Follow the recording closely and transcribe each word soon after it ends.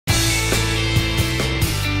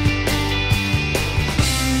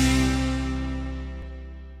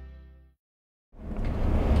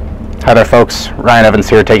Hi there folks, Ryan Evans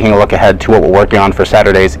here taking a look ahead to what we're working on for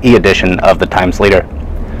Saturday's e-edition of the Times Leader.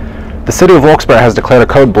 The city of Wilkes-Barre has declared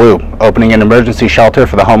a code blue, opening an emergency shelter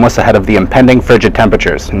for the homeless ahead of the impending frigid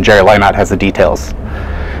temperatures, and Jerry Lynott has the details.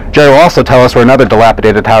 Jerry will also tell us where another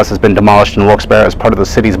dilapidated house has been demolished in Wilkes-Barre as part of the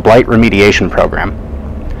city's blight remediation program.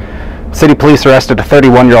 City police arrested a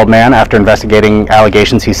 31-year-old man after investigating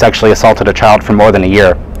allegations he sexually assaulted a child for more than a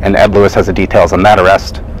year, and Ed Lewis has the details on that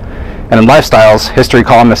arrest. And in Lifestyles, history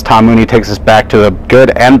columnist Tom Mooney takes us back to the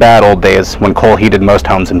good and bad old days when coal heated most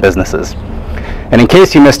homes and businesses. And in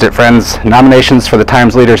case you missed it, friends, nominations for the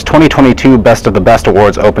Times Leader's 2022 Best of the Best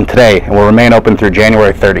Awards open today and will remain open through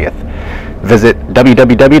January 30th. Visit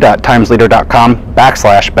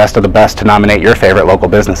www.timesleader.com/best of the best to nominate your favorite local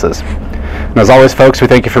businesses. And as always, folks, we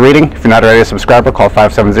thank you for reading. If you're not already a subscriber, call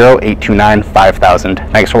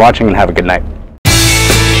 570-829-5000. Thanks for watching and have a good night.